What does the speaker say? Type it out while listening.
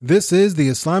This is the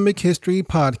Islamic History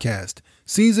Podcast,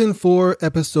 Season 4,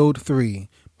 Episode 3,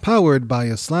 powered by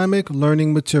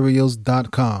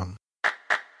IslamicLearningMaterials.com.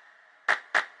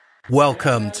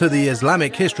 Welcome to the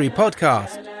Islamic History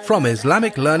Podcast from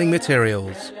Islamic Learning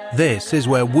Materials. This is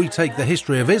where we take the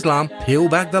history of Islam, peel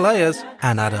back the layers,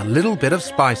 and add a little bit of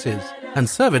spices, and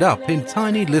serve it up in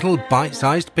tiny little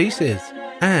bite-sized pieces.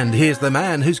 And here's the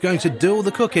man who's going to do all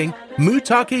the cooking,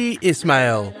 Mutaki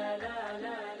Ismail.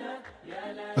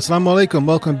 Assalamu alaikum.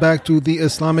 Welcome back to the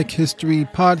Islamic History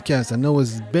Podcast. I know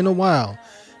it's been a while.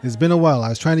 I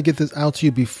was trying to get this out to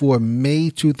you before May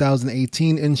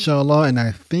 2018, inshallah, and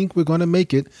I think we're going to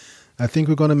make it. I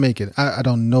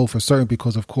don't know for certain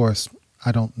because, of course,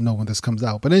 I don't know when this comes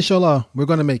out. But inshallah, we're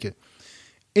going to make it.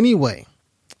 Anyway,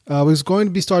 we're going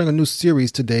to be starting a new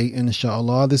series today,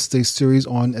 inshallah. This is a series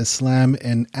on Islam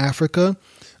in Africa.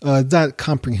 Not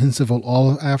comprehensive of all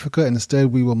of Africa.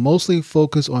 Instead, we will mostly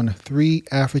focus on three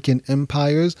African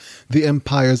empires, the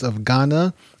empires of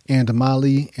Ghana and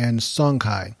Mali and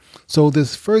Songhai. So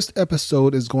this first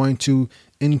episode is going to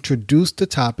introduce the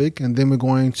topic, and then we're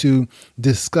going to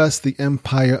discuss the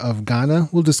empire of Ghana.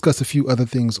 We'll discuss a few other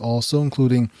things also,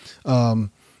 including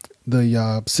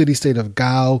the city-state of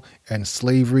Gao and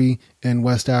slavery in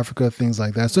West Africa, things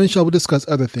like that. So inshallah, we'll discuss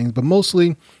other things, but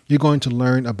mostly you're going to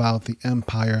learn about the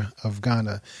Empire of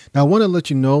Ghana. Now, I want to let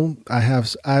you know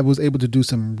I was able to do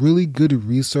some really good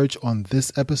research on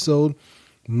this episode,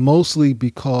 mostly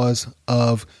because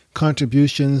of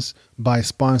contributions by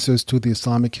sponsors to the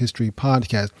Islamic History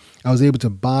Podcast. I was able to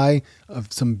buy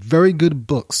some very good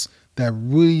books that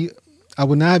really I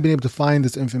would not have been able to find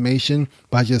this information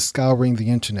by just scouring the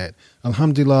internet.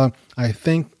 Alhamdulillah, I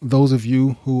thank those of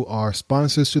you who are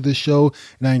sponsors to this show,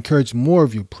 and I encourage more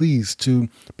of you, please, to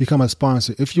become a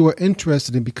sponsor. If you are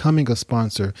interested in becoming a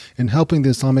sponsor and helping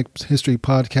the Islamic History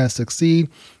Podcast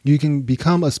succeed, you can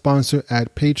become a sponsor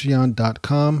at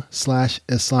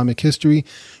patreon.com/Islamic History.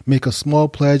 Make a small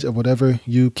pledge of whatever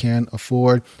you can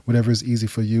afford, whatever is easy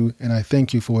for you, and I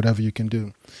thank you for whatever you can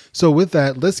do. So with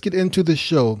that, let's get into the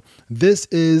show. This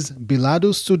is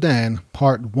Biladu Sudan,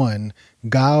 Part 1,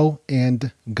 Gao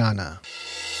and Ghana.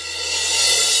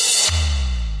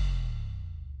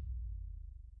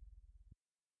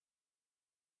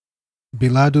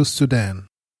 Biladu Sudan,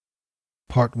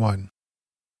 Part 1.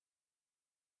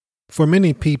 For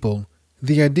many people,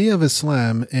 the idea of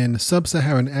Islam in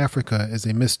sub-Saharan Africa is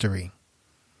a mystery.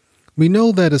 We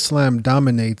know that Islam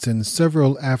dominates in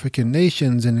several African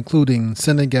nations, including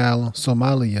Senegal,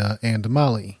 Somalia, and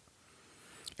Mali.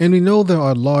 And we know there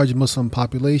are large Muslim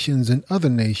populations in other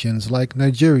nations like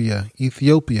Nigeria,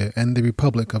 Ethiopia, and the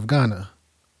Republic of Ghana.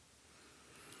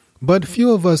 But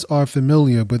few of us are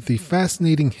familiar with the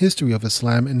fascinating history of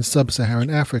Islam in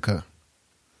sub-Saharan Africa.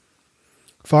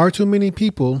 Far too many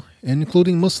people,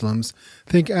 including Muslims,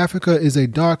 think Africa is a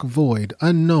dark void,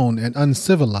 unknown and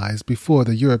uncivilized before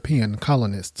the European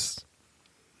colonists.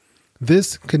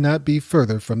 This could not be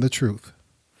further from the truth.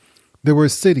 There were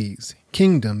cities,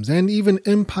 kingdoms, and even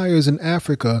empires in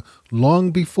Africa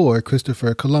long before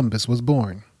Christopher Columbus was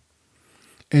born.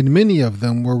 And many of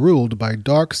them were ruled by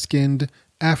dark-skinned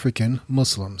African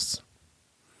Muslims.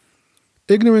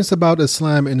 Ignorance about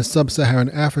Islam in sub-Saharan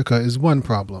Africa is one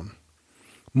problem.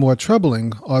 More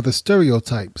troubling are the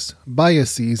stereotypes,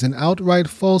 biases, and outright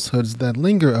falsehoods that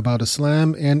linger about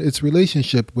Islam and its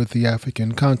relationship with the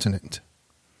African continent.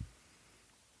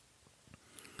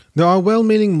 There are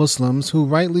well-meaning Muslims who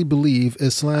rightly believe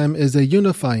Islam is a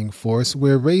unifying force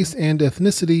where race and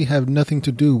ethnicity have nothing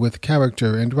to do with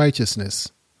character and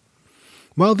righteousness.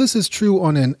 While this is true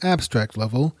on an abstract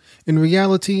level, in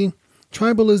reality,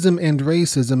 tribalism and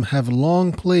racism have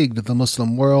long plagued the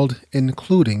Muslim world,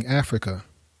 including Africa.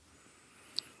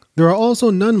 There are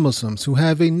also non-Muslims who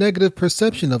have a negative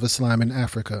perception of Islam in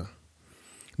Africa.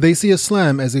 They see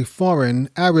Islam as a foreign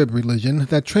Arab religion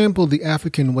that trampled the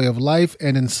African way of life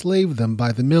and enslaved them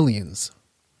by the millions.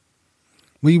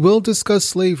 We will discuss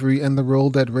slavery and the role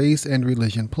that race and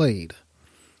religion played.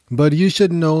 But you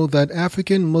should know that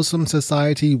African Muslim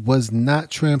society was not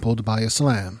trampled by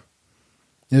Islam.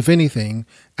 If anything,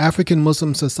 African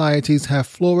Muslim societies have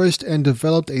flourished and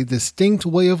developed a distinct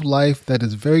way of life that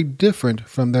is very different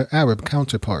from their Arab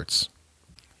counterparts.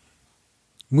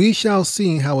 We shall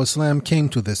see how Islam came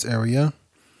to this area.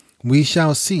 We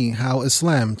shall see how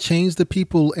Islam changed the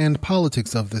people and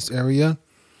politics of this area.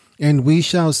 And we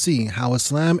shall see how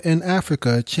Islam in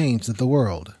Africa changed the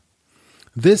world.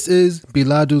 This is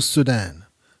Biladu Sudan,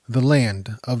 the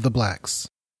land of the blacks.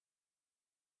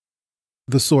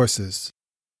 The sources.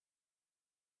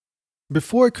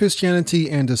 Before Christianity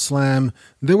and Islam,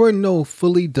 there were no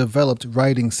fully developed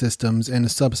writing systems in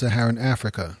sub-Saharan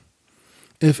Africa.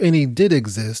 If any did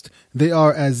exist, they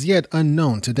are as yet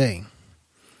unknown today.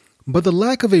 But the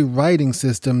lack of a writing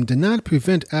system did not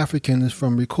prevent Africans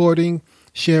from recording,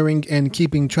 sharing, and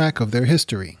keeping track of their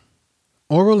history.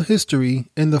 Oral history,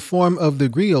 in the form of the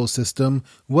griot system,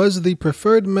 was the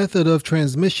preferred method of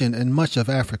transmission in much of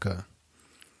Africa.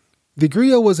 The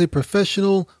griot was a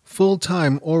professional,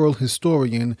 full-time oral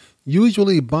historian,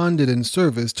 usually bonded in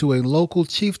service to a local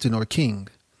chieftain or king.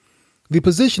 The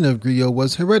position of griot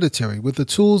was hereditary, with the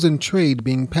tools and trade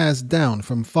being passed down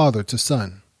from father to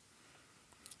son.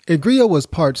 A griot was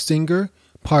part singer,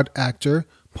 part actor,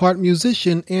 part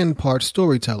musician, and part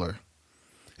storyteller.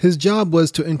 His job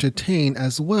was to entertain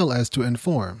as well as to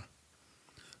inform.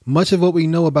 Much of what we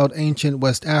know about ancient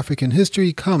West African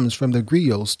history comes from the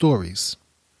griot stories.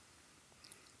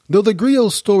 Though the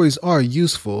griot stories are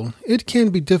useful, it can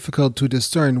be difficult to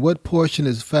discern what portion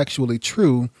is factually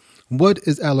true, what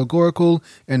is allegorical,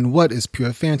 and what is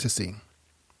pure fantasy.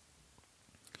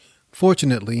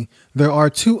 Fortunately, there are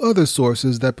two other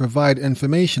sources that provide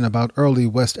information about early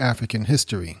West African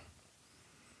history.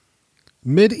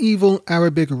 Medieval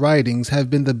Arabic writings have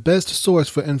been the best source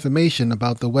for information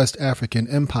about the West African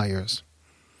empires.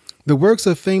 The works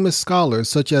of famous scholars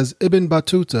such as Ibn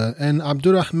Battuta and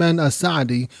Abdurrahman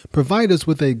as-Sa'di provide us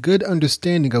with a good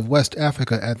understanding of West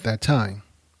Africa at that time.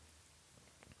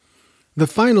 The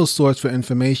final source for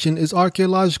information is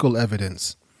archaeological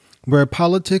evidence. Where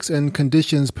politics and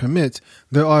conditions permit,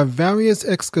 there are various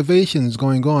excavations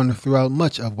going on throughout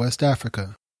much of West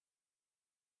Africa.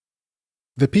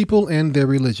 The people and their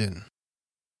religion.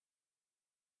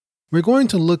 We're going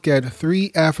to look at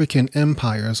 3 African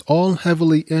empires, all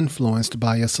heavily influenced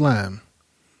by Islam.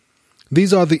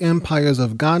 These are the empires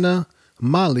of Ghana,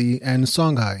 Mali, and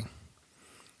Songhai.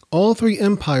 All 3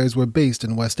 empires were based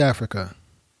in West Africa.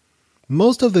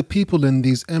 Most of the people in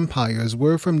these empires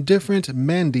were from different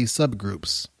Mandi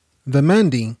subgroups. The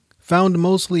Mandi, found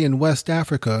mostly in West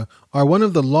Africa, are one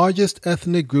of the largest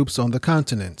ethnic groups on the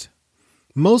continent.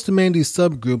 Most Mandi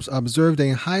subgroups observed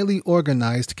a highly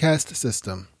organized caste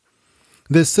system.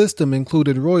 This system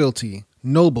included royalty,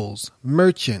 nobles,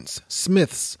 merchants,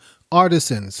 smiths,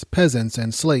 artisans, peasants,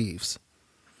 and slaves.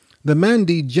 The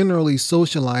Mandi generally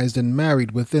socialized and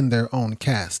married within their own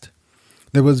caste.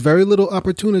 There was very little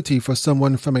opportunity for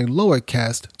someone from a lower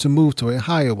caste to move to a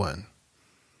higher one.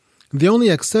 The only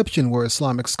exception were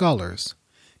Islamic scholars.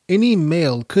 Any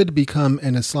male could become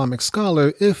an Islamic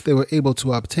scholar if they were able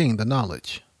to obtain the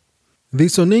knowledge. The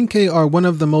Soninke are one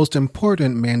of the most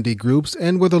important Mandi groups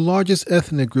and were the largest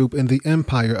ethnic group in the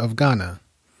Empire of Ghana.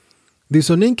 The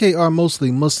Soninke are mostly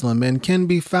Muslim and can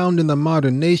be found in the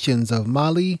modern nations of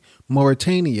Mali,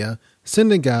 Mauritania,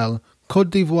 Senegal,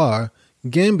 Côte d'Ivoire,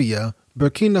 Gambia,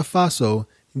 Burkina Faso,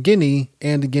 Guinea,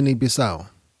 and Guinea-Bissau.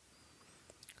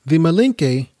 The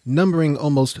Malinke, numbering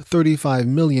almost 35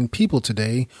 million people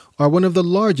today, are one of the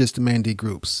largest Mandi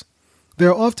groups. They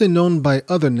are often known by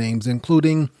other names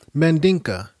including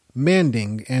Mandinka,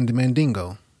 Manding, and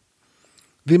Mandingo.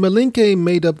 The Malinke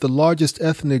made up the largest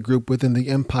ethnic group within the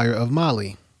Empire of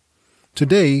Mali.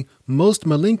 Today, most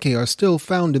Malinke are still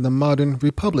found in the modern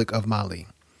Republic of Mali.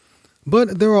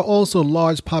 But there are also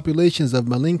large populations of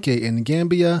Malinke in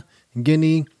Gambia,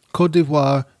 Guinea, Côte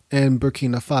d'Ivoire, and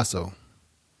Burkina Faso.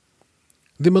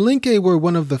 The Malinke were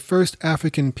one of the first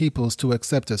African peoples to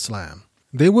accept Islam.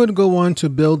 They would go on to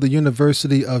build the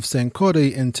University of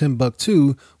Sankore in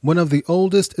Timbuktu, one of the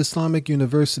oldest Islamic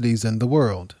universities in the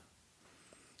world.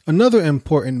 Another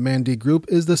important Mandi group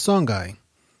is the Songhai.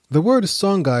 The word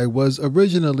Songhai was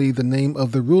originally the name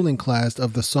of the ruling class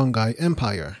of the Songhai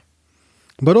Empire.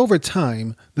 But over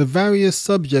time, the various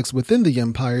subjects within the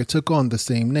empire took on the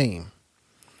same name.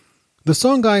 The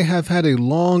Songhai have had a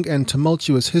long and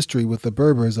tumultuous history with the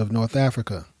Berbers of North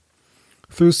Africa.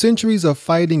 Through centuries of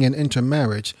fighting and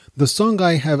intermarriage, the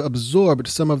Songhai have absorbed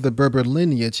some of the Berber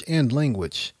lineage and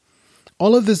language.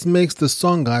 All of this makes the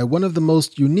Songhai one of the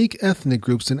most unique ethnic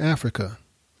groups in Africa.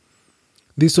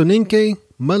 The Soninke,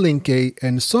 Malinke,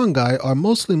 and Songhai are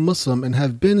mostly Muslim and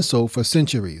have been so for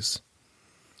centuries.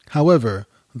 However,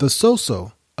 the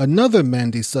Soso, another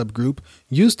Mandi subgroup,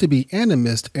 used to be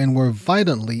animist and were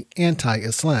violently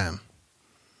anti-Islam.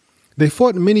 They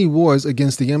fought many wars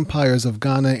against the empires of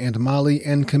Ghana and Mali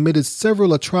and committed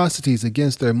several atrocities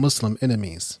against their Muslim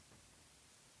enemies.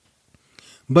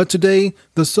 But today,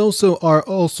 the Soso are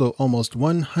also almost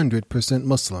 100%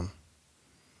 Muslim.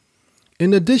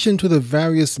 In addition to the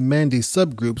various Mandi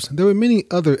subgroups, there were many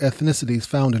other ethnicities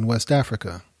found in West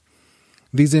Africa.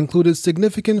 These included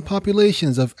significant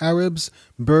populations of Arabs,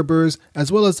 Berbers,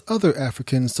 as well as other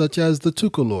Africans such as the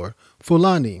Tukulor,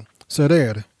 Fulani,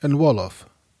 Serer, and Wolof.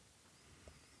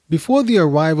 Before the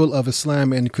arrival of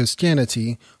Islam and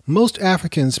Christianity, most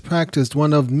Africans practiced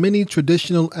one of many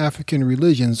traditional African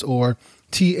religions, or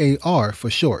TAR for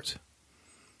short.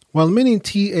 While many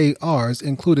TARs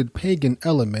included pagan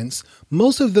elements,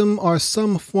 most of them are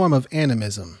some form of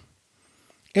animism.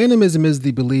 Animism is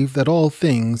the belief that all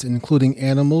things, including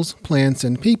animals, plants,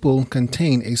 and people,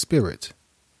 contain a spirit.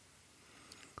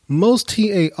 Most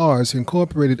TARs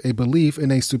incorporated a belief in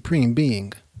a supreme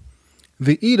being.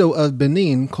 The Edo of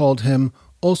Benin called him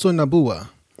Osonabua,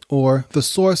 or the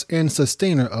source and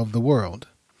sustainer of the world.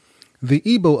 The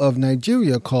Igbo of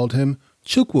Nigeria called him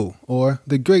Chukwu, or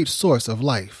the great source of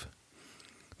life.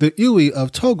 The Iwi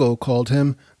of Togo called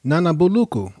him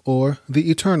Nanabuluku, or the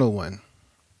eternal one.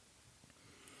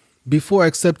 Before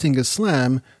accepting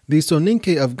Islam, the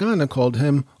Soninke of Ghana called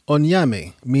him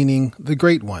Onyame, meaning the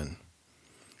Great One.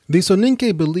 The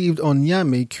Soninke believed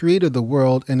Onyame created the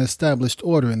world and established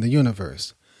order in the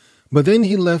universe, but then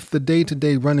he left the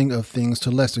day-to-day running of things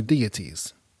to lesser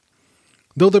deities.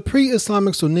 Though the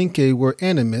pre-Islamic Soninke were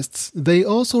animists, they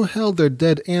also held their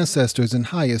dead ancestors in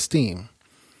high esteem.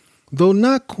 Though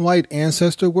not quite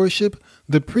ancestor worship,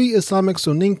 the pre-Islamic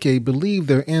Soninke believed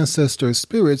their ancestors'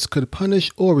 spirits could punish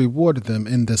or reward them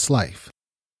in this life.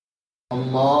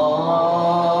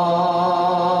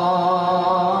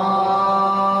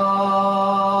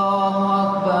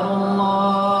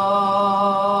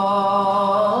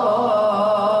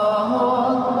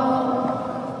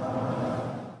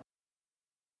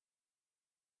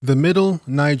 The Middle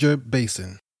Niger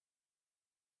Basin.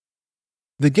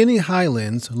 The Guinea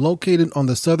Highlands, located on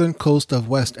the southern coast of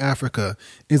West Africa,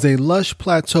 is a lush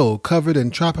plateau covered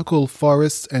in tropical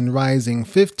forests and rising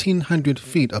 1,500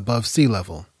 feet above sea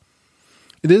level.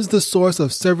 It is the source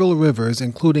of several rivers,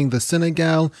 including the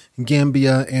Senegal,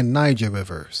 Gambia, and Niger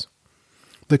rivers.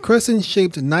 The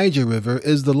crescent-shaped Niger River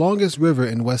is the longest river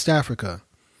in West Africa.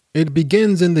 It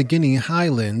begins in the Guinea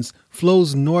Highlands,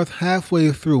 flows north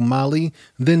halfway through Mali,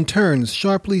 then turns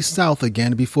sharply south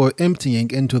again before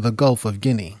emptying into the Gulf of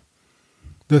Guinea.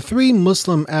 The three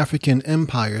Muslim African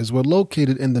empires were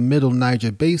located in the Middle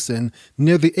Niger Basin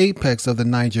near the apex of the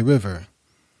Niger River.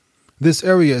 This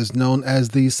area is known as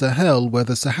the Sahel, where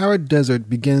the Sahara Desert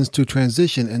begins to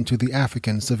transition into the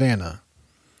African savanna.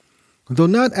 Though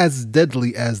not as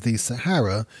deadly as the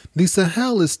Sahara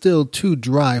is still too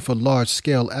dry for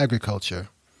large-scale agriculture.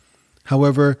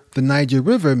 However, the Niger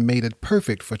River made it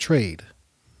perfect for trade.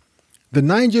 The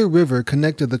Niger River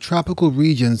connected the tropical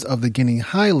regions of the Guinea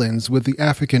Highlands with the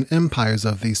African empires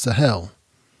of the Sahel.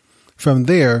 From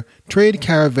there, trade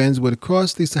caravans would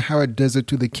cross the Sahara Desert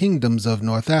to the kingdoms of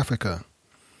North Africa.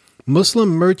 Muslim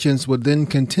merchants would then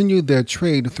continue their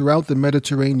trade throughout the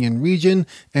Mediterranean region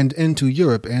and into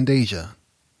Europe and Asia.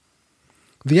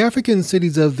 The African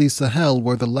cities of the Sahel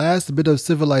were the last bit of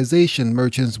civilization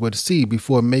merchants would see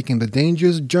before making the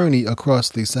dangerous journey across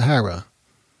the Sahara.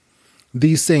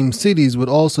 These same cities would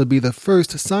also be the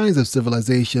first signs of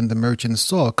civilization the merchants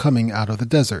saw coming out of the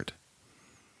desert.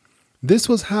 This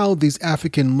was how these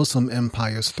African Muslim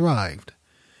empires thrived.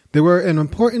 They were an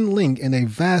important link in a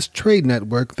vast trade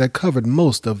network that covered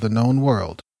most of the known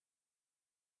world.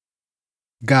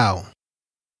 Gao.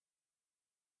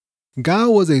 Gao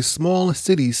was a small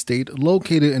city-state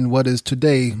located in what is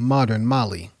today modern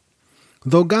Mali.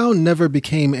 Though Gao never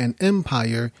became an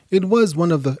empire, it was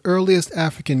one of the earliest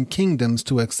African kingdoms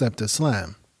to accept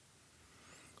Islam.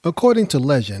 According to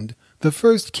legend, the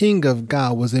first king of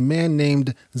Gao was a man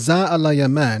named Za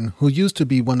al-Yaman, who used to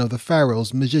be one of the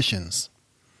pharaoh's magicians.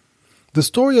 The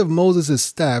story of Moses'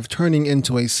 staff turning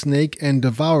into a snake and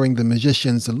devouring the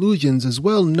magician's illusions is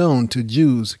well known to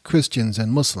Jews, Christians,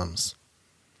 and Muslims.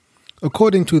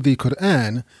 According to the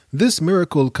Quran, this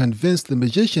miracle convinced the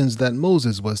magicians that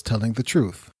Moses was telling the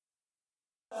truth.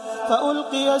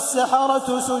 فألقي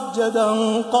السحرة سجدا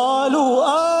قالوا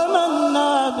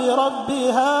آمنا برب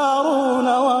هارون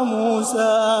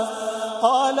وموسى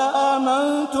قال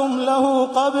آمنتم له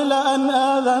قبل أن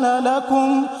آذن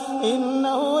لكم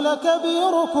إنه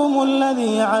لكبيركم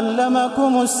الذي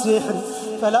علمكم السحر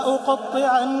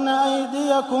فلأقطعن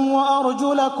أيديكم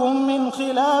وأرجلكم من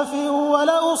خلاف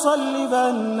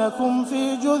ولأصلبنكم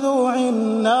في جذوع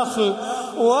النخل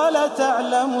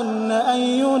ولتعلمن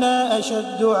أينا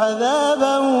أشد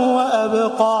عذابا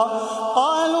وأبقى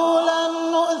قالوا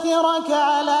لن نؤثرك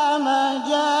على ما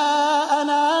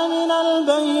جاءنا من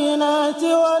البينات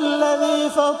والذي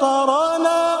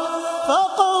فطرنا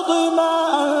فاقض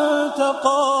ما أنت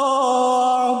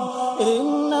قاض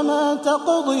إنما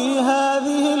تقضي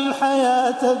هذه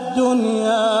الحياة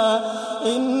الدنيا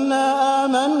إنا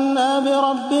آمنا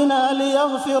بربنا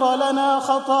ليغفر لنا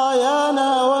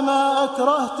خطايانا وما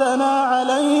أكرهتنا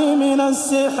عليه من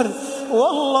السحر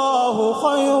والله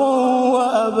خير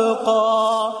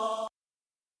وأبقى.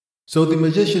 So the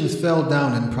magicians fell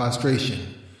down in prostration.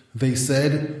 They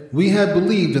said, "We have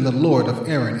believed in the Lord of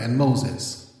Aaron and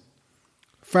Moses."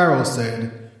 Pharaoh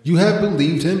said, "You have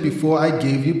believed him before I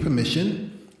gave you permission?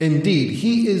 Indeed,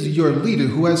 he is your leader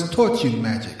who has taught you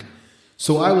magic.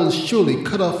 So I will surely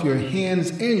cut off your hands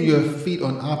and your feet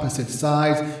on opposite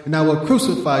sides, and I will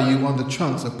crucify you on the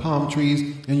trunks of palm trees,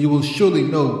 and you will surely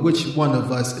know which one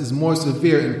of us is more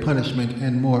severe in punishment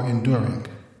and more enduring."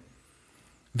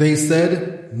 They said,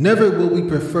 "Never will we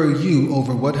prefer you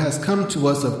over what has come to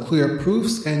us of clear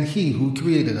proofs and he who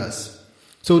created us.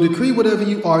 So decree whatever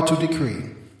you are to decree.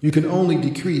 You can only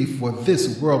decree for this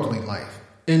worldly life.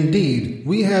 Indeed,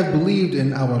 we have believed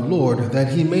in our Lord that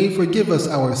he may forgive us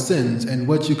our sins and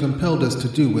what you compelled us to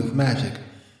do with magic.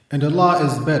 And Allah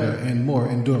is better and more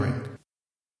enduring."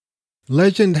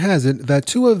 Legend has it that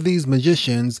two of these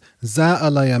magicians, Za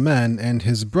al-Yaman and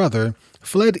his brother,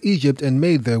 fled Egypt and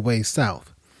made their way south.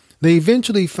 They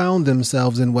eventually found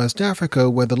themselves in West Africa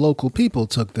where the local people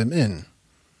took them in.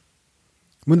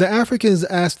 When the Africans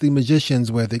asked the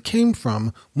magicians where they came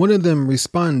from, one of them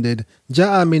responded,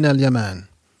 "Ja'a min al-Yaman,"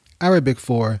 Arabic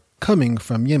for coming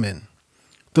from Yemen.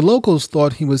 The locals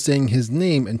thought he was saying his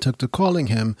name and took to calling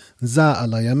him Za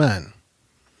al-Yaman.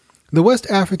 The West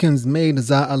Africans made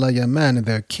Za al-Yaman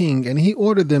their king and he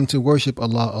ordered them to worship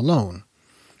Allah alone.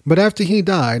 But after he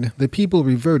died, the people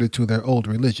reverted to their old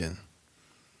religion.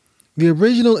 The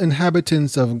original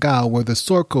inhabitants of Gao were the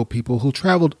Sorko people who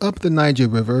traveled up the Niger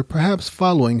River, perhaps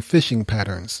following fishing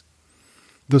patterns.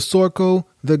 The Sorko,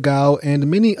 the Gao, and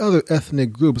many other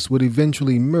ethnic groups would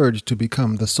eventually merge to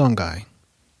become the Songhai.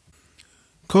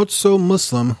 Kotso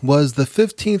Muslim was the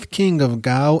 15th king of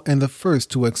Gao and the first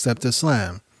to accept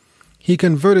Islam. He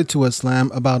converted to Islam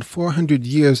about 400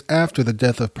 years after the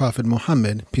death of Prophet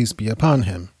Muhammad, peace be upon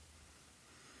him.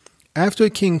 After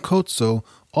King Kotso,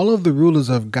 all of the rulers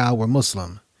of Gao were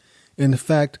Muslim. In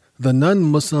fact, the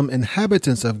non-Muslim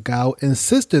inhabitants of Gao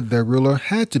insisted their ruler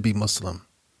had to be Muslim.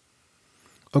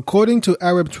 According to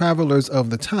Arab travelers of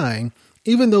the time,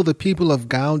 even though the people of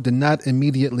Gao did not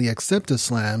immediately accept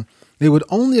Islam, they would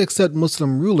only accept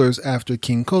Muslim rulers after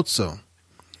King Kotso.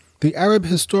 The Arab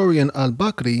historian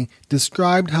al-Bakri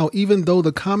described how even though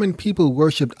the common people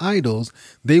worshipped idols,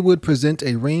 they would present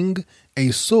a ring,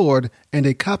 a sword, and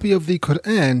a copy of the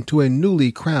Quran to a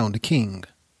newly crowned king.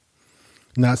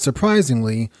 Not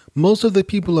surprisingly, most of the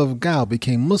people of Gao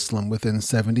became Muslim within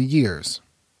 70 years.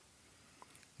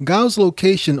 Gao's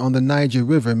location on the Niger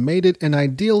River made it an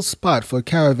ideal spot for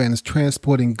caravans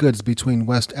transporting goods between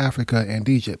West Africa and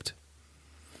Egypt.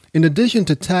 In addition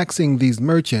to taxing these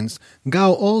merchants,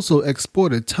 Gao also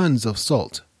exported tons of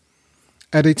salt.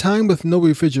 At a time with no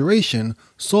refrigeration,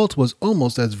 salt was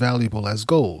almost as valuable as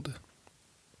gold.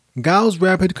 Gao's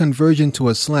rapid conversion to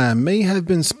Islam may have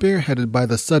been spearheaded by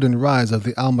the sudden rise of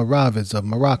the Almoravids of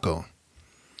Morocco.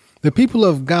 The people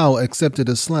of Gao accepted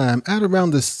Islam at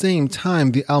around the same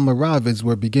time the Almoravids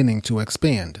were beginning to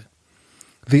expand.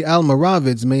 The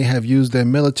Almoravids may have used their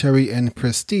military and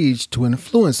prestige to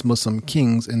influence Muslim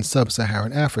kings in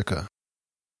sub-Saharan Africa.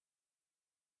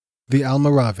 The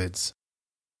Almoravids.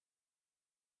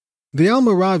 The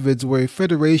Almoravids were a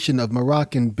federation of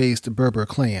Moroccan-based Berber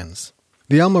clans.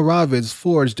 The Almoravids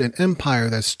forged an empire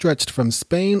that stretched from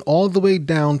Spain all the way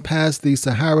down past the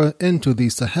Sahara into the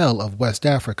Sahel of West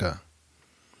Africa.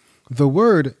 The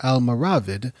word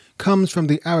Almoravid comes from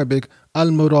the Arabic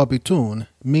al-Murabitun,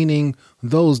 meaning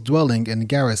those dwelling in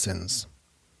garrisons.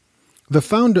 The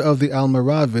founder of the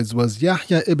Almoravids was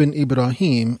Yahya ibn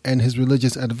Ibrahim and his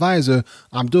religious advisor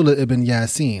Abdullah ibn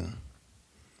Yasin.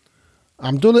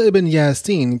 Abdullah ibn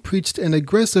Yasin preached an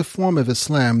aggressive form of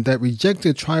Islam that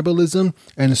rejected tribalism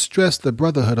and stressed the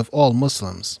brotherhood of all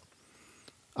Muslims.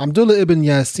 Abdullah ibn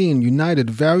Yasin united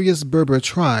various Berber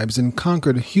tribes and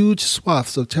conquered huge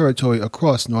swaths of territory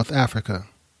across North Africa.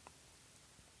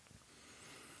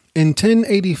 In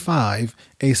 1085,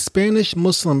 a Spanish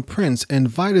Muslim prince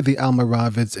invited the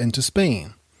Almoravids into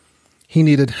Spain. He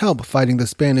needed help fighting the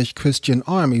Spanish Christian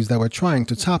armies that were trying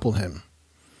to topple him.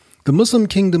 The Muslim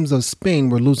kingdoms of Spain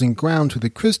were losing ground to the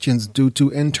Christians due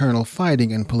to internal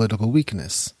fighting and political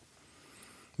weakness.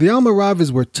 The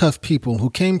Almoravids were tough people who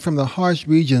came from the harsh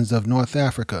regions of North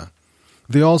Africa.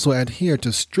 They also adhered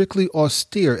to strictly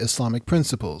austere Islamic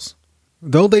principles.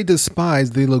 Though they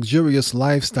despised the luxurious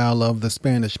lifestyle of the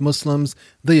Spanish Muslims,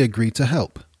 they agreed to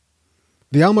help.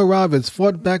 The Almoravids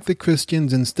fought back the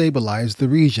Christians and stabilized the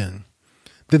region.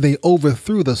 Then they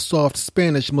overthrew the soft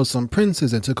Spanish Muslim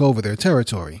princes and took over their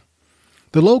territory.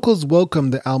 The locals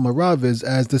welcomed the Almoravids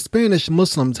as the Spanish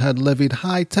Muslims had levied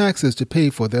high taxes to pay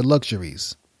for their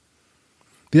luxuries.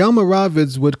 The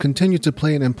Almoravids would continue to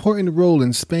play an important role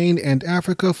in Spain and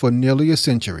Africa for nearly a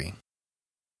century.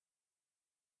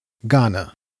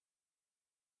 Ghana.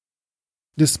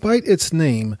 Despite its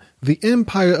name, the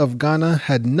Empire of Ghana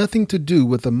had nothing to do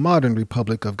with the modern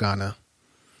Republic of Ghana.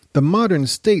 The modern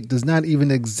state does not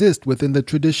even exist within the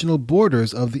traditional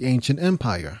borders of the ancient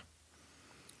empire.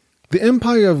 The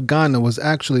Empire of Ghana was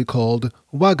actually called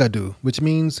Wagadu, which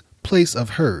means place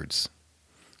of herds.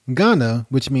 Ghana,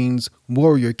 which means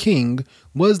warrior king,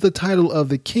 was the title of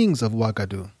the kings of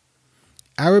Wagadu.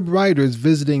 Arab writers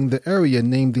visiting the area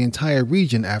named the entire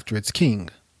region after its king.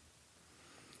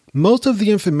 Most of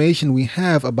the information we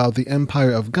have about the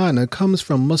Empire of Ghana comes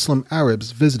from Muslim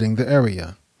Arabs visiting the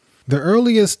area. The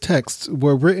earliest texts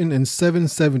were written in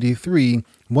 773,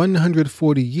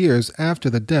 140 years after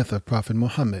the death of Prophet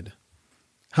Muhammad.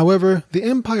 However, the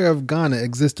Empire of Ghana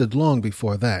existed long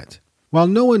before that. While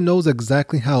no one knows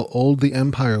exactly how old the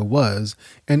empire was,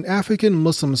 an African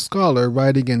Muslim scholar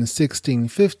writing in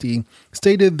 1650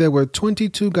 stated there were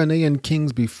 22 Ghanaian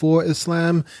kings before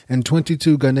Islam and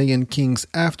 22 Ghanaian kings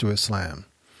after Islam.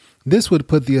 This would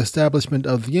put the establishment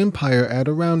of the empire at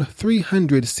around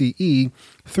 300 CE,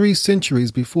 3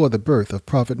 centuries before the birth of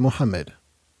Prophet Muhammad.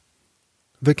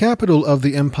 The capital of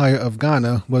the Empire of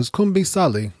Ghana was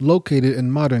Kumbisali, located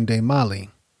in modern-day Mali.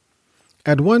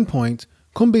 At one point,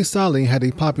 Kumbisali had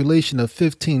a population of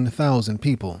 15,000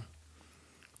 people.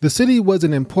 The city was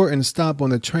an important stop on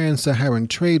the trans-Saharan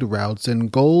trade routes,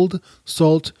 and gold,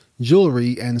 salt,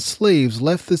 jewelry, and slaves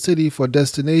left the city for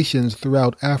destinations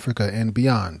throughout Africa and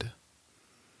beyond.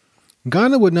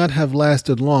 Ghana would not have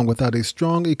lasted long without a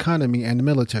strong economy and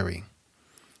military.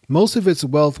 Most of its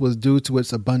wealth was due to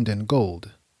its abundant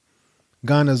gold.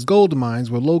 Ghana's gold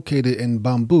mines were located in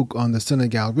Bambouk on the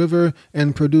Senegal River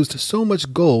and produced so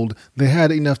much gold they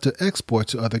had enough to export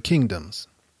to other kingdoms.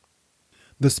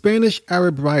 The Spanish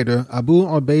Arab writer Abu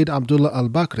Ubaid Abdullah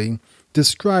al-Bakri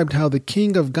described how the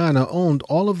king of Ghana owned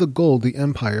all of the gold the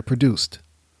empire produced.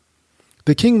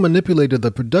 The king manipulated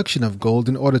the production of gold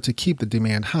in order to keep the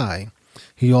demand high.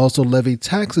 He also levied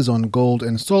taxes on gold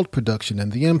and salt production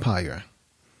in the empire.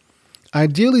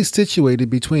 Ideally situated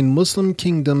between Muslim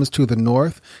kingdoms to the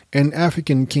north and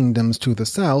African kingdoms to the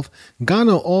south,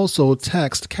 Ghana also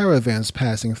taxed caravans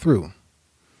passing through.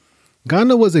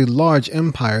 Ghana was a large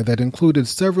empire that included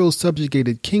several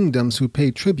subjugated kingdoms who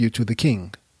paid tribute to the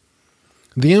king.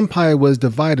 The empire was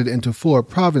divided into 4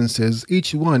 provinces,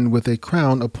 each one with a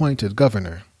crown-appointed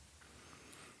governor.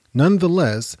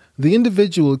 Nonetheless, the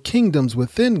individual kingdoms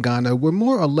within Ghana were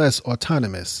more or less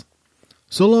autonomous.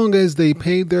 So long as they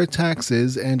paid their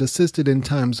taxes and assisted in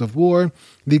times of war,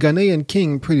 the Ghanaian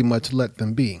king pretty much let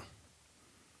them be.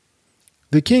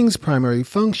 The king's primary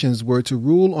functions were to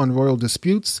rule on royal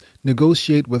disputes,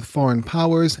 negotiate with foreign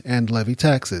powers, and levy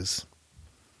taxes.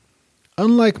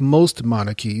 Unlike most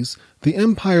monarchies, the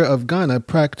Empire of Ghana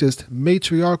practiced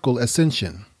matriarchal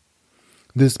ascension.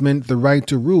 This meant the right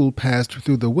to rule passed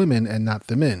through the women and not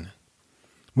the men.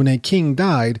 When a king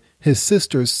died, his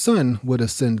sister's son would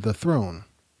ascend the throne.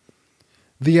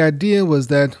 The idea was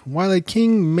that while a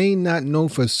king may not know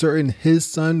for certain his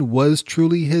son was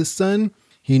truly his son,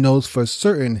 he knows for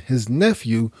certain his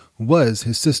nephew was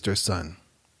his sister's son.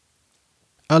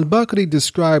 Al-Bakri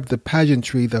described the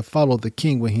pageantry that followed the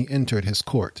king when he entered his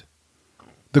court.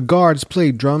 The guards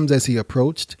played drums as he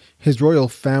approached. His royal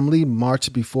family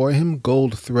marched before him,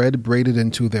 gold thread braided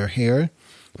into their hair.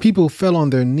 People fell on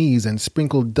their knees and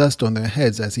sprinkled dust on their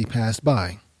heads as he passed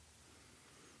by.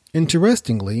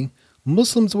 Interestingly,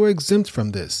 Muslims were exempt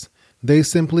from this. They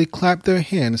simply clapped their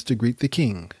hands to greet the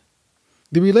king.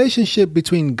 The relationship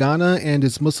between Ghana and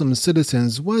its Muslim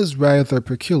citizens was rather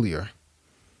peculiar.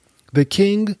 The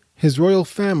king, his royal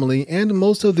family, and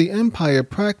most of the empire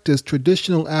practiced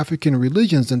traditional African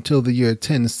religions until the year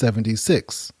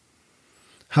 1076.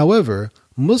 However,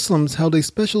 Muslims held a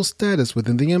special status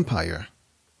within the empire.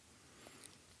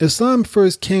 Islam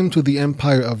first came to the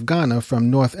Empire of Ghana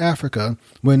from North Africa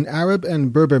when Arab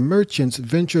and Berber merchants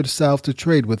ventured south to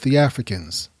trade with the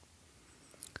Africans.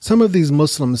 Some of these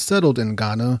Muslims settled in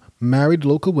Ghana, married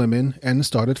local women, and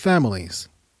started families.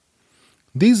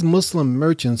 These Muslim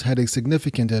merchants had a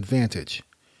significant advantage.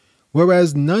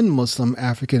 Whereas non-Muslim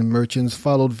African merchants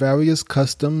followed various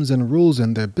customs and rules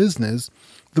in their business,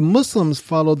 the Muslims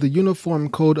followed the uniform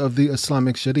code of the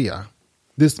Islamic Sharia.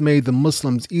 This made the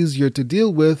Muslims easier to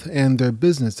deal with, and their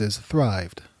businesses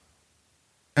thrived.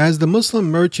 As the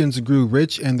Muslim merchants grew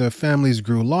rich and their families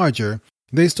grew larger,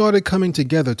 they started coming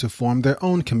together to form their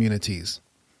own communities.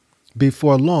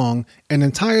 Before long, an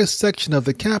entire section of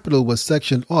the capital was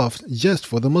sectioned off just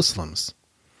for the Muslims.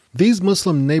 These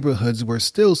Muslim neighborhoods were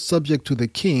still subject to the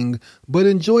king, but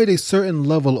enjoyed a certain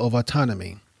level of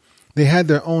autonomy. They had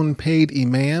their own paid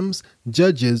imams,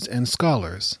 judges, and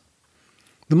scholars.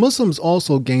 The Muslims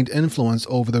also gained influence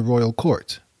over the royal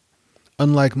court.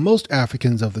 Unlike most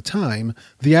Africans of the time,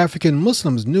 the African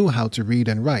Muslims knew how to read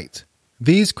and write.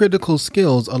 These critical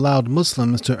skills allowed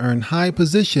Muslims to earn high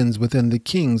positions within the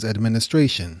king's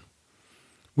administration.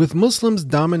 With Muslims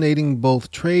dominating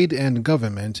both trade and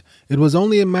government, it was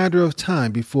only a matter of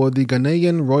time before the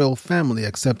Ghanaian royal family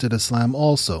accepted Islam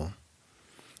also.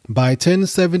 By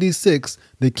 1076,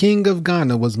 the king of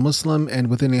Ghana was Muslim, and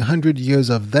within 100 years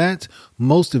of that,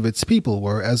 most of its people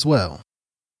were as well.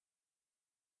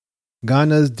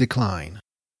 Ghana's decline.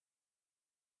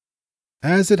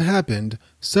 As it happened,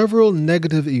 several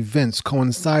negative events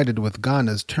coincided with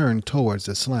Ghana's turn towards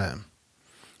Islam.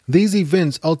 These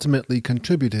events ultimately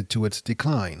contributed to its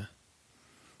decline.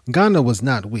 Ghana was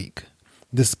not weak.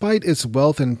 Despite its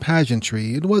wealth and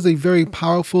pageantry, it was a very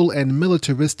powerful and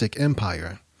militaristic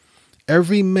empire.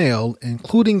 Every male,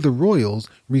 including the royals,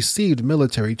 received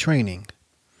military training.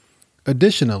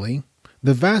 Additionally,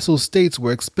 the vassal states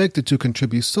were expected to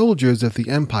contribute soldiers if the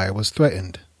empire was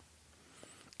threatened.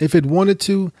 If it wanted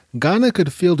to, Ghana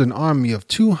could field an army of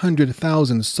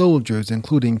 200,000 soldiers,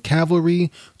 including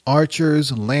cavalry,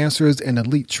 archers, lancers, and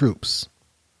elite troops.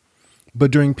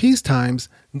 But during peacetimes,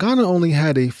 Ghana only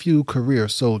had a few career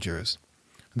soldiers.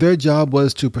 Their job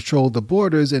was to patrol the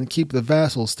borders and keep the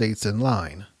vassal states in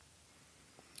line.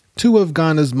 Two of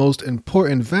Ghana's most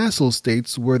important vassal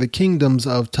states were the kingdoms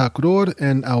of Takror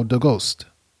and Ouagadougou.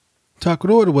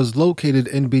 Takror was located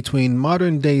in between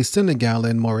modern-day Senegal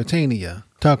and Mauritania.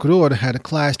 Takror had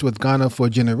clashed with Ghana for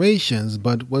generations,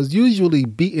 but was usually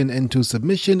beaten into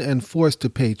submission and forced to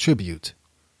pay tribute.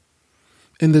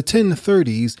 In the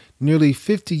 1030s, nearly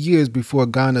 50 years before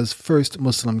Ghana's first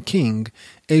Muslim king,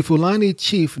 a Fulani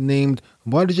chief named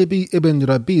Warjabi ibn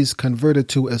Rabis converted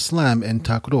to Islam in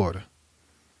Takror.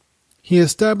 He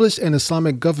established an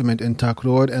Islamic government in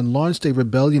Takror and launched a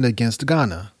rebellion against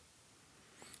Ghana.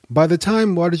 By the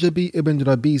time Warjabi ibn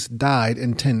Rabis died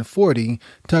in 1040,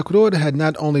 Takror had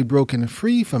not only broken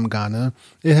free from Ghana,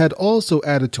 it had also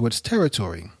added to its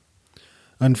territory.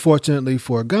 Unfortunately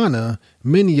for Ghana,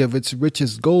 many of its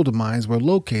richest gold mines were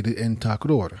located in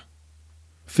Takror.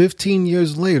 15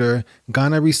 years later,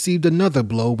 Ghana received another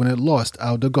blow when it lost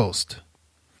Ouagadougou.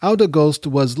 Ouagadougou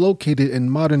was located in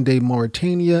modern-day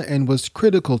Mauritania and was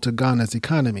critical to Ghana's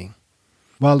economy.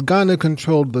 While Ghana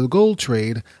controlled the gold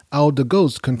trade,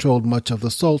 Ouagadougou controlled much of the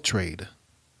salt trade.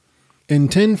 In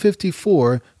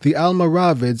 1054, the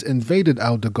Almoravids invaded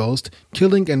Ouagadougou,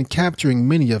 killing and capturing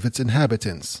many of its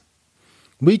inhabitants.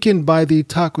 Weakened by the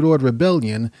Takror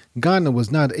rebellion, Ghana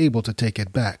was not able to take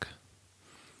it back.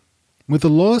 With the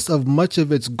loss of much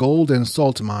of its gold and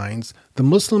salt mines, the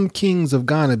Muslim kings of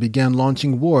Ghana began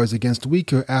launching wars against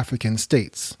weaker African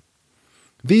states.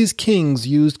 These kings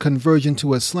used conversion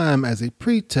to Islam as a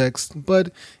pretext,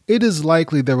 but it is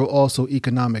likely there were also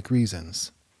economic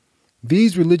reasons.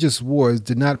 These religious wars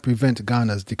did not prevent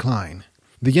Ghana's decline.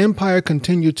 The empire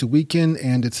continued to weaken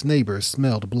and its neighbors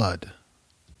smelled blood.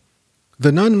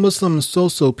 The non-Muslim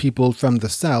Soso people from the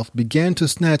south began to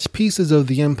snatch pieces of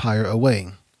the empire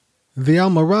away. The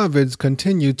Almoravids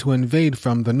continued to invade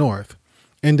from the north,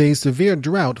 and a severe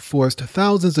drought forced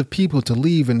thousands of people to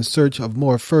leave in search of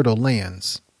more fertile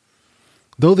lands.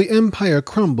 Though the empire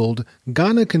crumbled,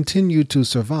 Ghana continued to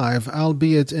survive,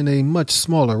 albeit in a much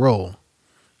smaller role.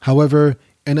 However,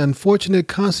 an unfortunate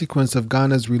consequence of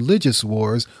Ghana's religious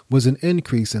wars was an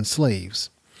increase in slaves.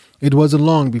 It wasn't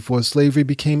long before slavery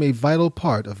became a vital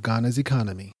part of Ghana's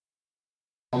economy.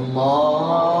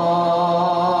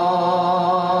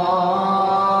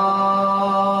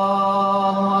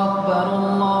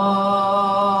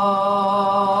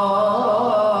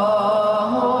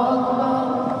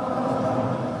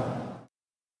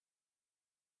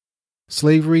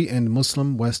 Slavery and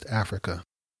Muslim West Africa.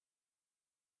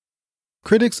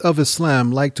 Critics of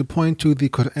Islam like to point to the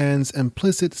Quran's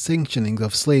implicit sanctioning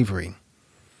of slavery.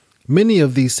 Many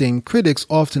of these same critics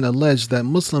often allege that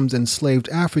Muslims enslaved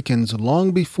Africans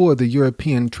long before the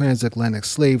European transatlantic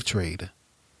slave trade.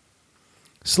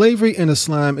 Slavery in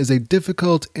Islam is a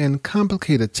difficult and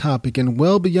complicated topic and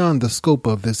well beyond the scope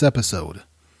of this episode.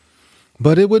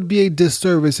 But it would be a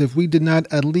disservice if we did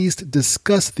not at least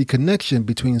discuss the connection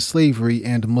between slavery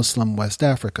and Muslim West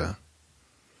Africa.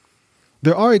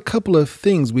 There are a couple of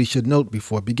things we should note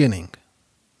before beginning.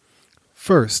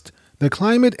 First, the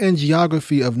climate and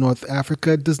geography of North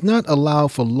Africa does not allow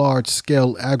for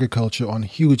large-scale agriculture on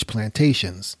huge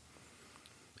plantations.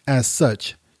 As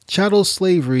such, chattel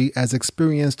slavery as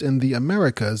experienced in the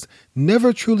Americas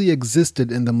never truly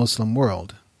existed in the Muslim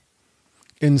world.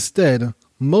 Instead,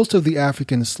 most of the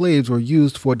African slaves were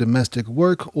used for domestic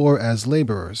work or as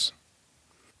laborers.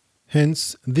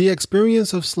 Hence, the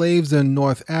experience of slaves in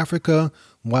North Africa,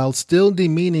 while still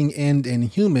demeaning and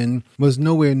inhuman, was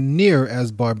nowhere near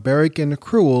as barbaric and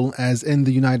cruel as in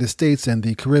the United States and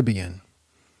the Caribbean.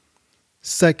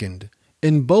 Second,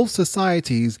 in both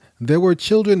societies, there were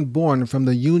children born from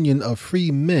the union of free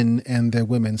men and their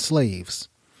women slaves.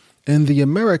 In the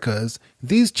Americas,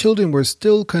 these children were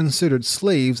still considered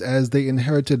slaves as they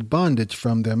inherited bondage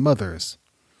from their mothers.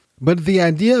 But the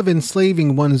idea of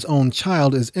enslaving one's own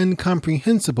child is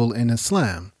incomprehensible in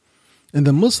Islam. In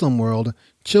the Muslim world,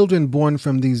 children born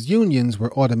from these unions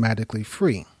were automatically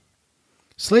free.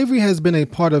 Slavery has been a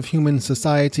part of human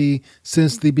society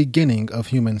since the beginning of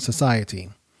human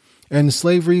society, and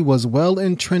slavery was well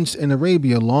entrenched in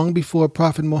Arabia long before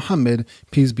Prophet Muhammad,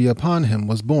 peace be upon him,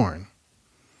 was born.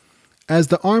 As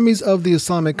the armies of the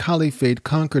Islamic Caliphate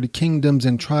conquered kingdoms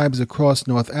and tribes across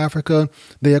North Africa,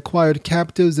 they acquired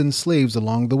captives and slaves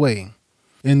along the way.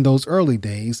 In those early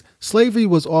days, slavery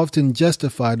was often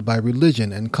justified by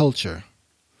religion and culture.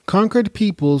 Conquered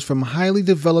peoples from highly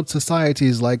developed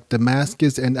societies like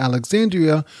Damascus and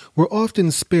Alexandria were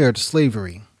often spared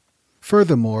slavery.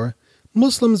 Furthermore,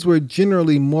 Muslims were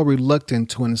generally more reluctant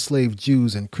to enslave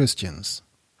Jews and Christians.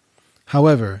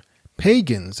 However,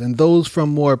 pagans and those from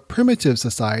more primitive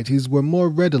societies were more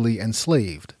readily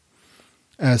enslaved.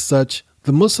 As such,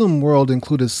 the Muslim world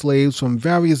included slaves from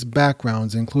various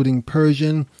backgrounds including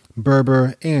Persian,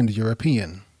 Berber, and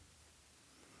European.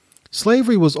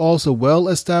 Slavery was also well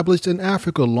established in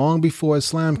Africa long before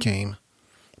Islam came.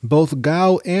 Both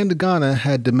Gao and Ghana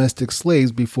had domestic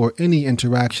slaves before any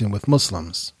interaction with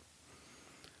Muslims.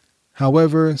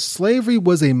 However, slavery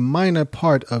was a minor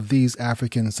part of these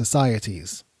African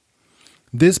societies.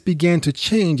 This began to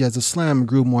change as Islam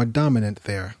grew more dominant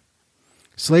there.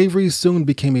 Slavery soon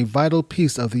became a vital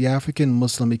piece of the African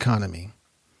Muslim economy.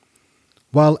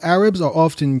 While Arabs are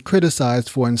often criticized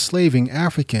for enslaving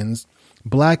Africans,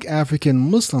 Black African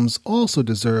Muslims also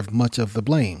deserve much of the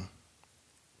blame.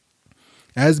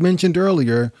 As mentioned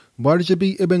earlier,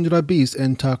 Warjabi ibn Rabis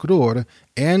and Takrur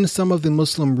and some of the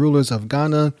Muslim rulers of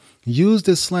Ghana used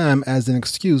Islam as an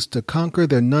excuse to conquer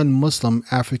their non-Muslim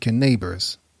African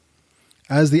neighbors.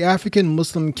 As the African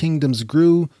Muslim kingdoms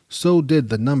grew, so did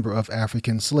the number of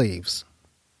African slaves.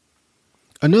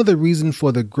 Another reason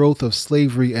for the growth of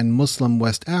slavery in Muslim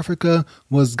West Africa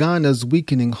was Ghana's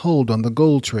weakening hold on the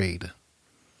gold trade.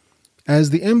 As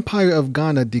the empire of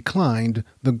Ghana declined,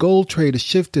 the gold trade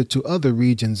shifted to other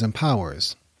regions and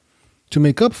powers. To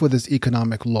make up for this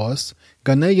economic loss,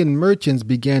 Ghanaian merchants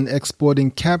began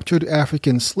exporting captured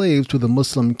African slaves to the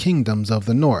Muslim kingdoms of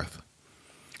the north.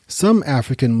 Some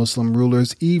African Muslim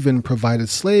rulers even provided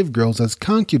slave girls as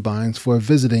concubines for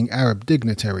visiting Arab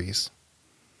dignitaries.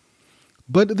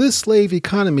 But this slave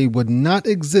economy would not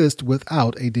exist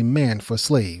without a demand for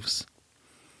slaves.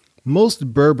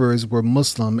 Most Berbers were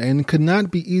Muslim and could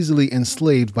not be easily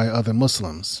enslaved by other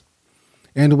Muslims.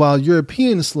 And while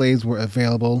European slaves were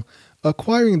available,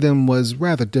 acquiring them was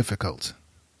rather difficult.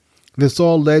 This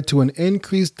all led to an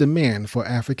increased demand for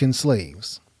African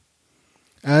slaves.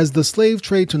 As the slave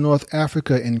trade to North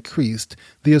Africa increased,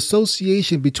 the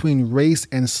association between race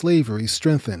and slavery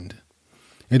strengthened.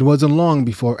 It wasn't long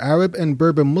before Arab and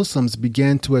Berber Muslims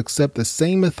began to accept the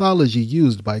same mythology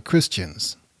used by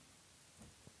Christians.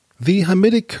 The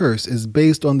Hamitic curse is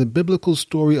based on the biblical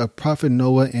story of Prophet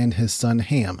Noah and his son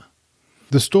Ham.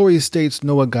 The story states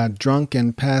Noah got drunk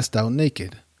and passed out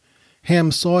naked.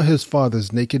 Ham saw his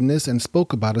father's nakedness and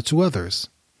spoke about it to others.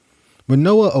 When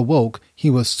Noah awoke, he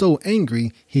was so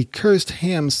angry he cursed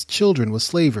Ham's children with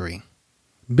slavery.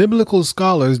 Biblical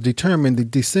scholars determine the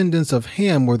descendants of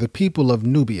Ham were the people of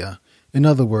Nubia, in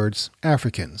other words,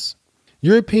 Africans.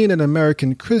 European and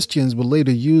American Christians will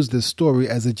later use this story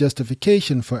as a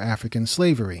justification for African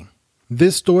slavery.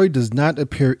 This story does not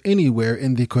appear anywhere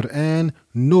in the Quran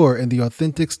nor in the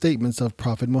authentic statements of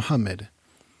Prophet Muhammad.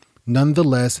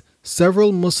 Nonetheless,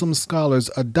 several Muslim scholars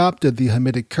adopted the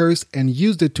Hamitic curse and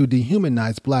used it to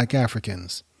dehumanize black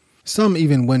Africans. Some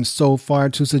even went so far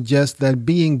to suggest that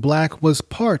being black was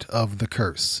part of the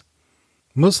curse.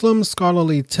 Muslim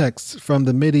scholarly texts from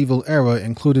the medieval era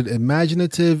included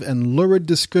imaginative and lurid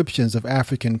descriptions of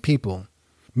African people.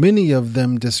 Many of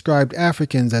them described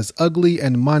Africans as ugly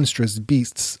and monstrous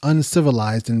beasts,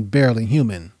 uncivilized and barely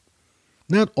human.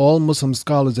 Not all Muslim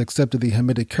scholars accepted the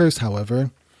Hamitic curse,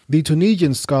 however. The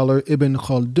Tunisian scholar Ibn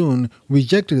Khaldun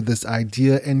rejected this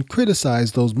idea and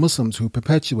criticized those Muslims who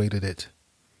perpetuated it.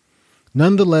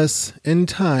 Nonetheless, in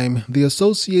time, the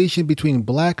association between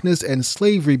blackness and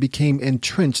slavery became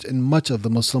entrenched in much of the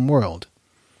Muslim world.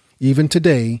 Even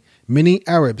today, many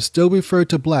Arabs still refer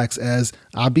to blacks as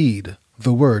abid,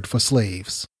 the word for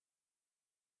slaves.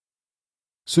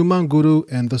 Sumanguru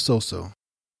and the Soso.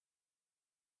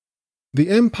 The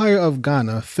Empire of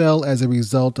Ghana fell as a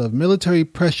result of military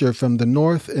pressure from the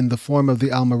north in the form of the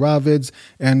Almoravids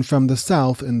and from the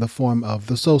south in the form of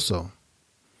the Soso.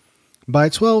 By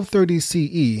 1230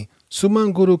 CE,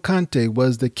 Sumanguru Kante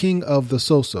was the king of the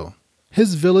Soso.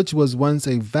 His village was once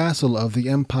a vassal of the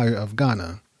Empire of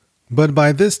Ghana. But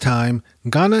by this time,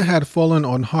 Ghana had fallen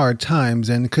on hard times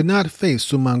and could not face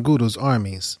Sumanguru's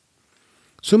armies.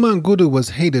 Sumanguru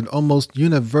was hated almost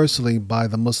universally by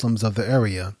the Muslims of the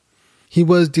area. He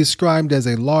was described as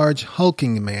a large,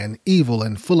 hulking man, evil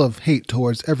and full of hate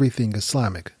towards everything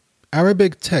Islamic.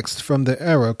 Arabic texts from the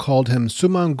era called him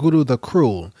Sumanguru the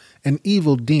Cruel, an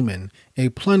evil demon, a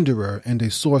plunderer, and a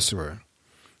sorcerer.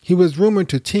 He was rumored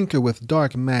to tinker with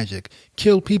dark magic,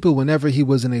 kill people whenever he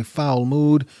was in a foul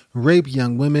mood, rape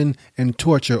young women, and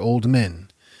torture old men.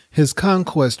 His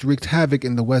conquest wreaked havoc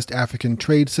in the West African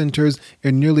trade centers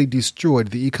and nearly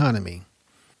destroyed the economy.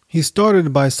 He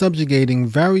started by subjugating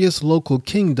various local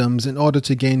kingdoms in order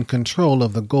to gain control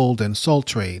of the gold and salt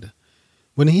trade.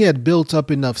 When he had built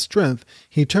up enough strength,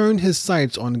 he turned his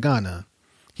sights on Ghana.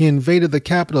 He invaded the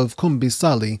capital of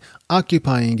Kumbisali,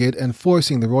 occupying it and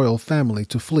forcing the royal family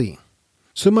to flee.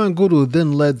 Sumanguru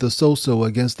then led the Soso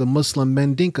against the Muslim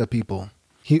Mandinka people.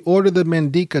 He ordered the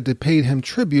Mandinka to pay him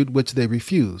tribute, which they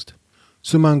refused.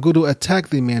 Sumanguru attacked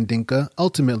the Mandinka,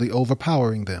 ultimately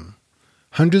overpowering them.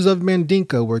 Hundreds of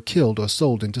Mandinka were killed or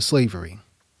sold into slavery.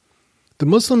 The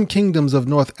Muslim kingdoms of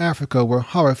North Africa were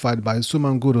horrified by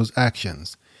Sumanguru's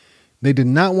actions. They did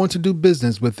not want to do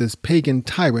business with this pagan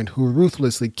tyrant who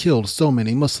ruthlessly killed so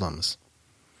many Muslims.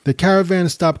 The caravan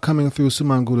stopped coming through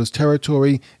Sumanguru's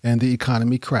territory and the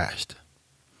economy crashed.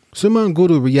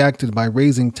 Sumanguru reacted by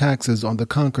raising taxes on the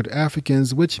conquered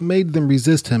Africans, which made them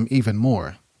resist him even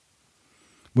more.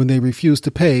 When they refused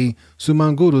to pay,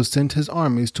 Sumanguru sent his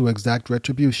armies to exact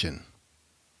retribution.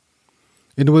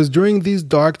 It was during these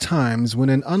dark times when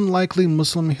an unlikely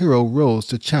Muslim hero rose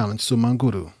to challenge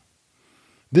Sumanguru.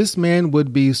 This man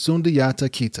would be Sundiata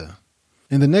Keita.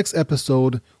 In the next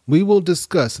episode, we will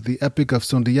discuss the Epic of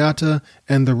Sundiata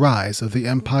and the rise of the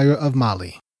Empire of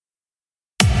Mali.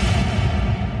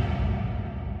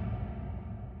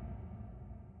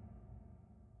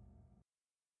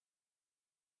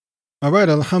 All right,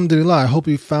 alhamdulillah. I hope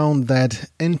you found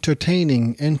that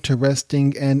entertaining,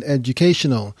 interesting, and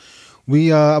educational.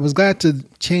 I was glad to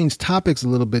change topics a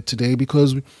little bit today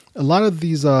because a lot of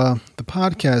these, the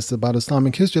podcasts about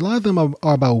Islamic history, a lot of them are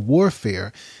about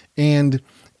warfare. And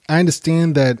I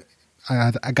understand that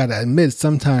I got to admit,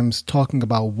 sometimes talking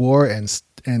about war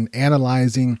and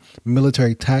analyzing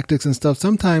military tactics and stuff,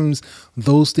 sometimes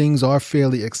those things are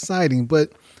fairly exciting,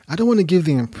 but I don't want to give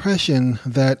the impression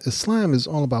that Islam is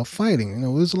all about fighting. You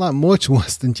know, there's a lot more to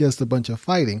us than just a bunch of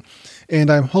fighting. And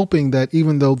I'm hoping that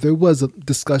even though there was a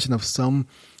discussion of some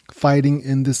fighting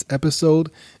in this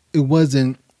episode, it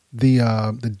wasn't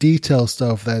the detailed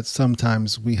stuff that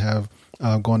sometimes we have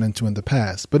gone into in the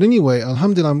past. But anyway,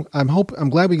 alhamdulillah, I'm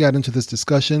glad we got into this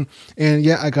discussion. And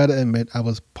yeah, I got to admit, I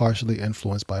was partially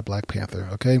influenced by Black Panther.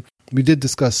 Okay. We did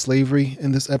discuss slavery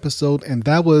in this episode, and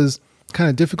that was kind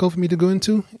of difficult for me to go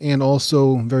into and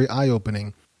also very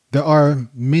eye-opening. There are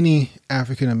many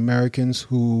African Americans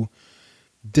who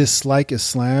dislike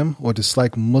Islam or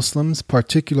dislike Muslims,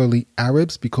 particularly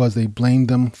Arabs, because they blame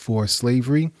them for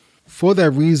slavery. For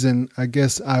that reason, I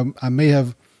guess I may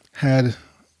have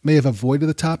avoided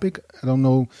the topic. I don't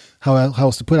know how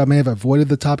else to put it. I may have avoided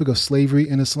the topic of slavery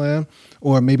in Islam,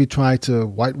 or maybe try to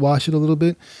whitewash it a little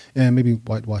bit. And maybe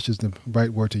whitewash is the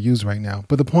right word to use right now.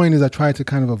 But the point is, I tried to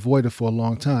kind of avoid it for a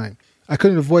long time. I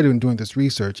couldn't avoid it in doing this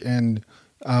research. And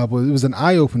it was an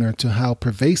eye-opener to how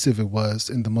pervasive it was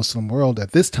in the Muslim world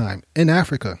at this time in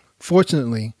Africa.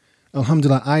 Fortunately,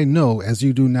 alhamdulillah, I know, as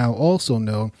you do now also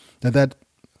know, that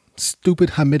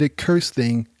stupid Hamitic curse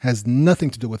thing has nothing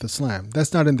to do with Islam.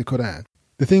 That's not in the Quran.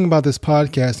 The thing about this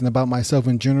podcast and about myself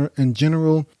in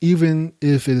general, even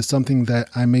if it is something that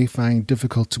I may find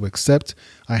difficult to accept,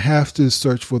 I have to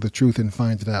search for the truth and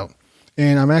find it out.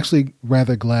 And I'm actually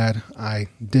rather glad I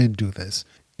did do this.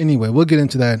 Anyway, we'll get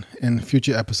into that in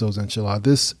future episodes, inshallah.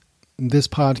 This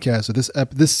podcast or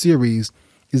this series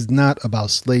is not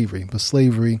about slavery, but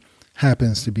slavery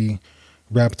happens to be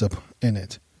wrapped up in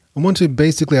it. I want to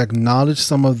basically acknowledge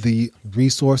some of the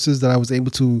resources that I was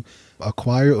able to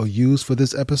acquire or use for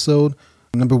this episode.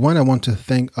 Number one, I want to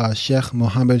thank Sheikh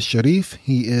Mohammed Sharif.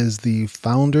 He is the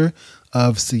founder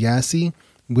of Siyasi,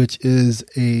 which is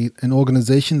an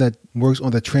organization that works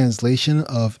on the translation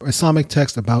of Islamic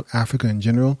texts about Africa in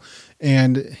general.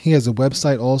 And he has a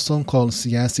website also called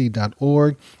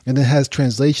siyasi.org, and it has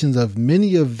translations of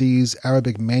many of these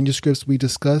Arabic manuscripts we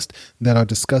discussed that are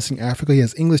discussing Africa. He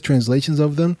has English translations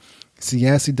of them.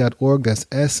 Siyasi.org, that's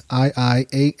SIIASI.org.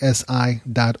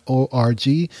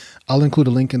 I'll include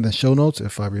a link in the show notes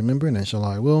if I remember, and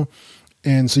inshallah I will.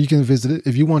 And so you can visit it.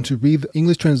 If you want to read the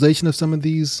English translation of some of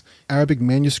these Arabic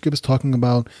manuscripts talking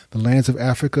about the lands of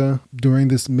Africa during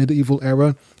this medieval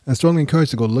era, I strongly encourage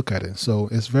you to go look at it. So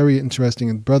it's very interesting.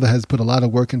 And brother has put a lot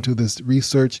of work into this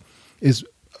research. It's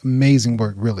amazing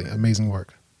work, really amazing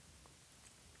work.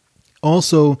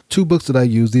 Also, 2 books that I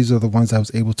use, these are the ones I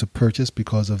was able to purchase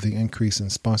because of the increase in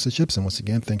sponsorships. And once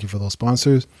again, thank you for those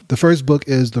sponsors. The first book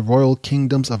is The Royal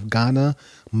Kingdoms of Ghana,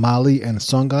 Mali, and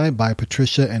Songhai by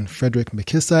Patricia and Frederick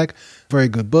McKissack. Very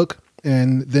good book.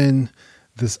 And then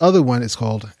this other one is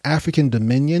called African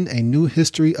Dominion, A New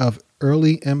History of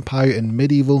Early Empire in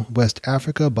Medieval West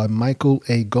Africa by Michael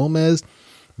A. Gomez.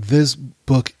 This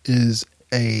book is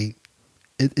a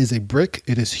brick.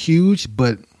 It is huge,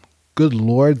 but good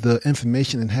Lord, the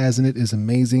information it has in it is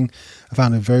amazing. I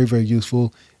found it very, very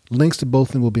useful. Links to both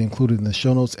of them will be included in the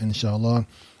show notes, inshallah.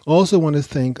 Also want to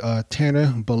thank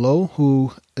Tanner Below,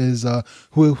 who has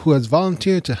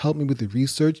volunteered to help me with the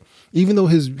research. Even though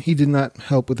he did not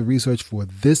help with the research for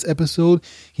this episode,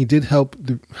 he did help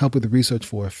with the research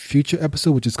for a future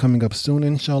episode, which is coming up soon,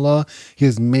 inshallah. He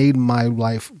has made my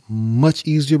life much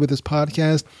easier with this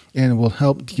podcast and will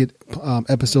help get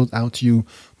episodes out to you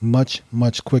much,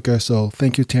 much quicker. So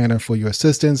thank you, Tanner, for your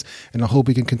assistance, and I hope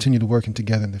we can continue to working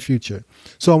together in the future.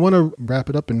 So I want to wrap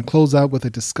it up and close out with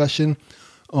a discussion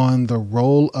on the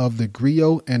role of the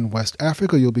griot in West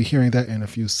Africa. You'll be hearing that in a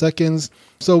few seconds.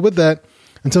 So with that,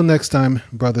 until next time,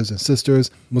 brothers and sisters,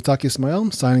 Mutaki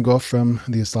Ismail signing off from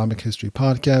the Islamic History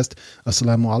Podcast.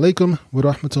 Assalamu alaikum wa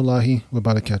rahmatullahi wa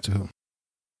barakatuhu.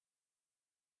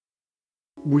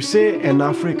 We say in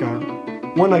Africa,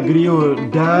 when a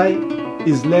griot die,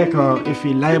 it's like if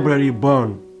a library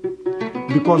burn,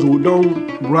 because we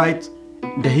don't write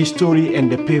the history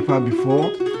and the paper before,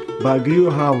 but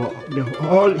griot have the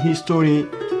whole history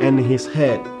in his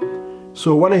head.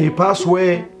 So when he pass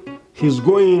away, he's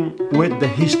going with the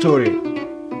history.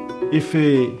 If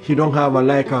he don't have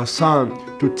a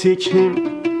son to teach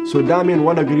him, so that means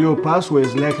when a griot pass away,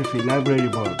 it's like if a library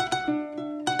burn.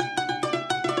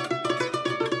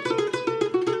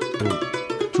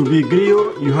 To be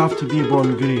griot, you have to be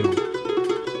born griot.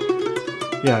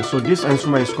 Yeah, so this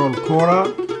instrument is called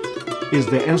kora. It's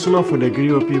the instrument for the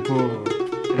griot people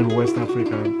in West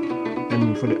Africa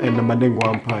and for the Mandingo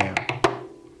Empire.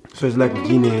 So it's like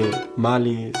Guinea,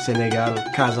 Mali, Senegal,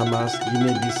 Casamance,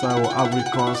 Guinea-Bissau, Ivory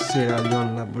Coast, Sierra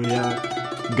Leone, Liberia,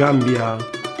 Gambia,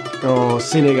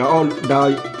 Senegal. All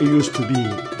that used to be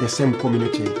the same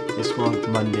community. It's called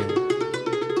Mandingo.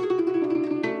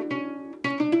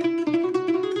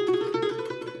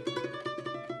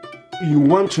 You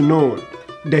want to know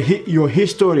your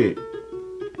history,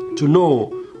 to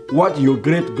know what your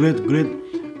great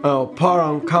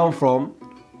parent come from,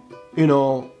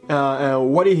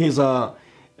 what is the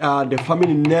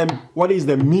family name, what is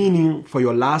the meaning for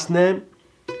your last name,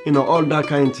 all that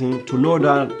kind of thing. To know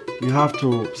that, you have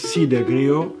to see the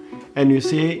griot and you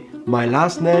say, my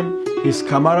last name is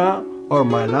Kamara, or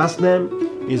my last name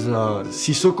is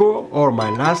Sissoko, or my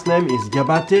last name is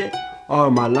Jabate,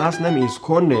 or my last name is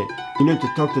Kone. You need to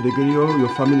talk to the griot, your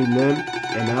family name,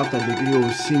 and after the griot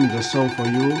will sing the song for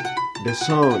you. The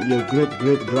song your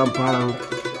great-grandparent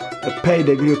paid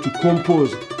the griot to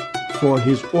compose for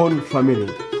his own family.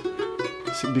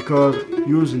 Because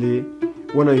usually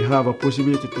when you have a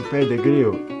possibility to pay the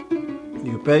griot,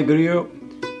 you pay griot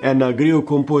and the griot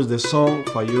compose the song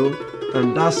for you,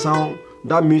 and that song,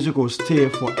 that music will stay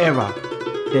forever.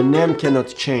 The name cannot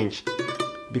change,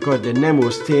 because the name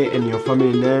will stay in your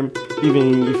family name.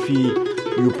 Even if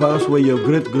you pass away, your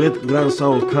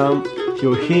great-grandson will come,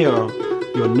 he'll hear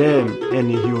your name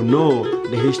and he'll know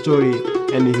the history,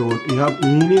 and you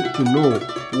need to know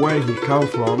where he come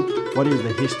from, what is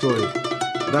the history.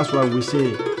 That's why we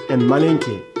say in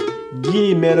Malenke,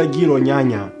 Giri mera giro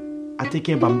nyanya,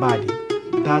 ateke bambadi.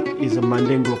 That is a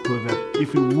Mandingo proverb.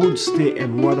 If it would stay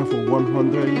in water for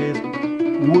 100 years,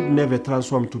 wood never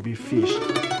transform to be fish.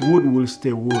 Wood will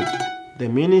stay wood. The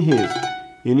meaning is,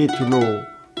 you need to know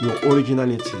your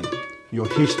originality, your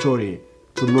history,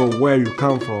 to know where you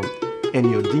come from, and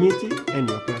your dignity and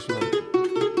your personal